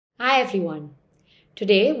Hi everyone.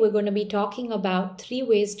 Today we're going to be talking about 3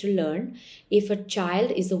 ways to learn if a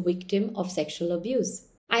child is a victim of sexual abuse.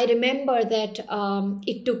 I remember that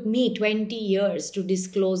it took me 20 years to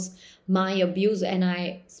disclose my abuse, and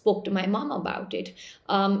I spoke to my mom about it.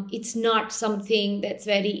 It's not something that's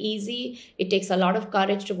very easy. It takes a lot of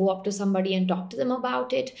courage to go up to somebody and talk to them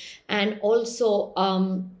about it. And also,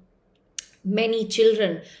 many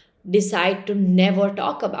children decide to never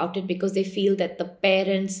talk about it because they feel that the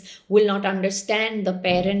parents will not understand. The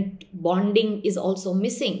parent bonding is also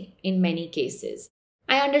missing in many cases.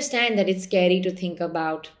 I understand that it's scary to think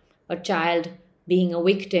about a child being a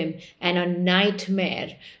victim and a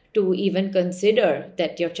nightmare to even consider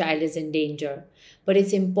that your child is in danger. But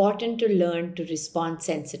it's important to learn to respond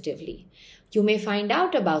sensitively. You may find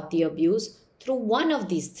out about the abuse through one of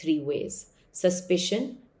these 3 ways: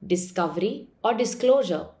 suspicion, discovery, or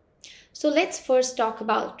disclosure. So let's first talk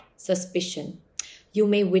about suspicion. You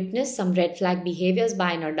may witness some red flag behaviors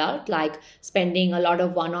by an adult, like spending a lot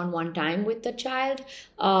of one-on-one time with the child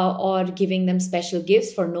or giving them special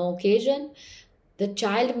gifts for no occasion. The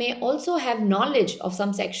child may also have knowledge of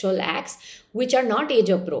some sexual acts which are not age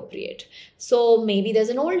appropriate. So maybe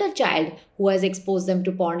there's an older child who has exposed them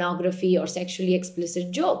to pornography or sexually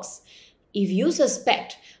explicit jokes. If you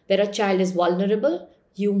suspect that a child is vulnerable,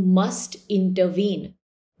 you must intervene.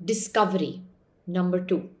 Discovery. Number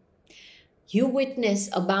 2. You witness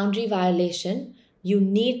a boundary violation. You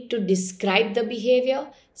need to describe the behavior,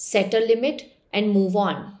 set a limit, and move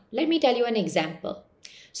on. Let me tell you an example.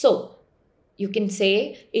 So, you can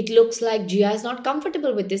say, it looks like Jia is not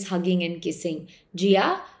comfortable with this hugging and kissing.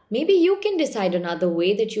 Jia, maybe you can decide another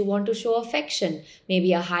way that you want to show affection.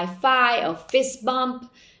 Maybe a high five, a fist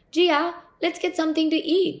bump. Jia, let's get something to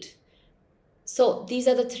eat. So these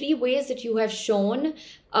are the 3 ways that you have shown.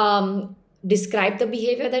 Describe the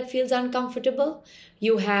behavior that feels uncomfortable.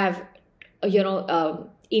 You have,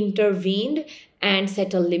 intervened and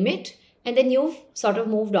set a limit. And then you've sort of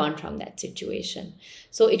moved on from that situation.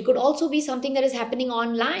 So it could also be something that is happening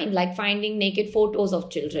online, like finding naked photos of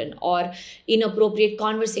children or inappropriate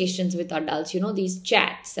conversations with adults, these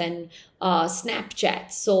chats and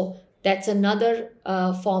Snapchats. So that's another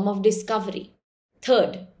form of discovery.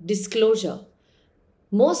 Third, disclosure.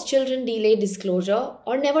 Most children delay disclosure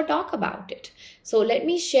or never talk about it. So let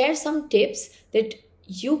me share some tips that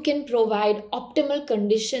you can provide optimal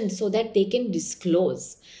conditions so that they can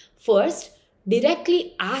disclose. First,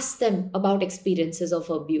 directly ask them about experiences of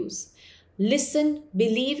abuse. Listen,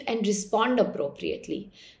 believe, and respond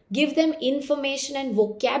appropriately. Give them information and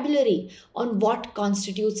vocabulary on what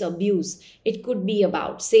constitutes abuse. It could be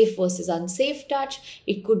about safe versus unsafe touch.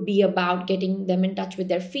 It could be about getting them in touch with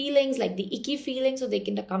their feelings, like the icky feelings, so they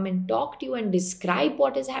can come and talk to you and describe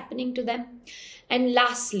what is happening to them. And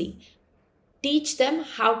lastly, teach them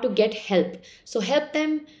how to get help. So help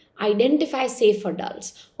them identify safe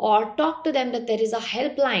adults, or talk to them that there is a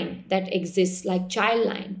helpline that exists, like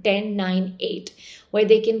Childline 1098, where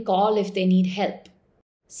they can call if they need help.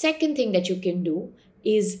 Second thing that you can do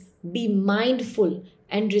is be mindful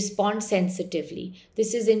and respond sensitively.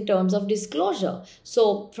 This is in terms of disclosure.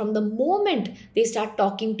 So from the moment they start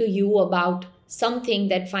talking to you about something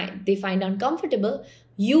that they find uncomfortable,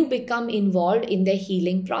 you become involved in their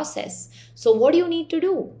healing process. So what do you need to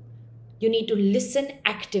do? You need to listen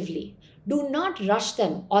actively. Do not rush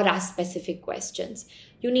them or ask specific questions.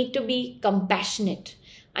 You need to be compassionate.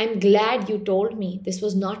 I'm glad you told me this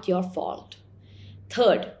was not your fault.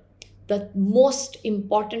 Third, the most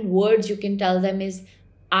important words you can tell them is,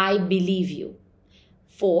 I believe you.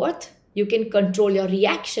 Fourth, you can control your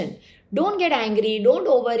reaction. Don't get angry, don't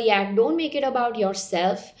overreact, don't make it about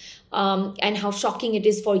yourself and how shocking it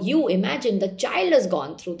is for you. Imagine the child has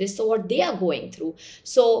gone through this, so what they are going through.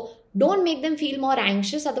 So don't make them feel more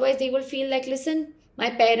anxious, otherwise they will feel like, listen,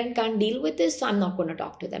 my parent can't deal with this, so I'm not going to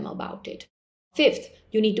talk to them about it. Fifth,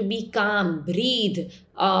 you need to be calm, breathe,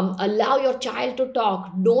 allow your child to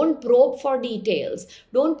talk. Don't probe for details.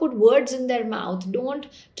 Don't put words in their mouth. Don't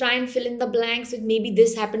try and fill in the blanks with maybe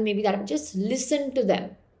this happened, maybe that happened. Just listen to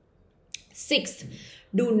them. Sixth,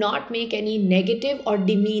 do not make any negative or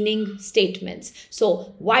demeaning statements.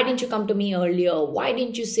 So, why didn't you come to me earlier? Why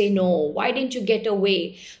didn't you say no? Why didn't you get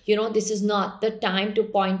away? This is not the time to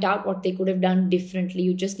point out what they could have done differently.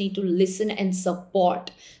 You just need to listen and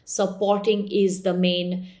support. Supporting is the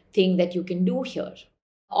main thing that you can do here.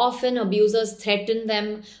 Often abusers threaten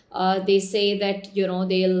them They say that,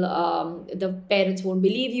 they'll the parents won't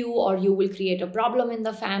believe you, or you will create a problem in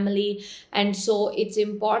the family. And so it's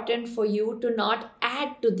important for you to not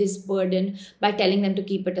add to this burden by telling them to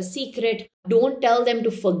keep it a secret. Don't tell them to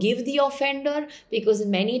forgive the offender, because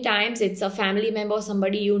many times it's a family member,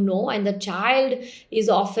 somebody you know, and the child is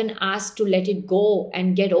often asked to let it go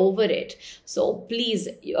and get over it. So please,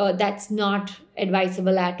 that's not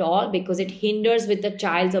advisable at all, because it hinders with the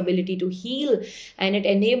child's ability to heal, and it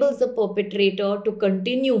enables the perpetrator to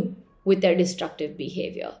continue with their destructive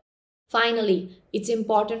behavior. Finally, it's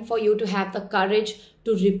important for you to have the courage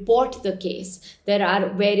to report the case. There are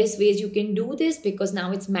various ways you can do this, because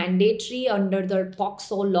now it's mandatory under the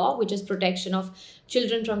POCSO law, which is Protection of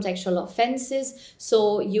Children from Sexual Offenses.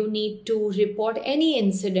 So you need to report any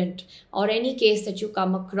incident or any case that you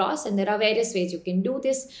come across, and there are various ways you can do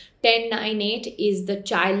this. 1098 is the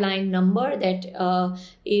child line number that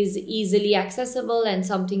is easily accessible and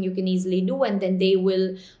something you can easily do, and then they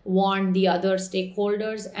will warn the other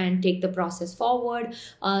stakeholders and take the process forward.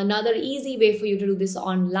 Another easy way for you to do this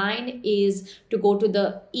online is to go to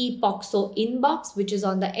the ePOCSO inbox, which is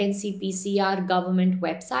on the NCPCR government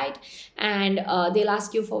website, and they'll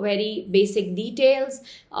ask you for very basic details,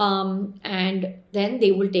 and then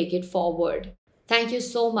they will take it forward. Thank you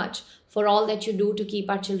so much for all that you do to keep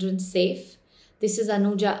our children safe. This is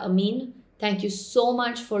Anuja Amin. Thank you so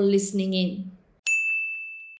much for listening in.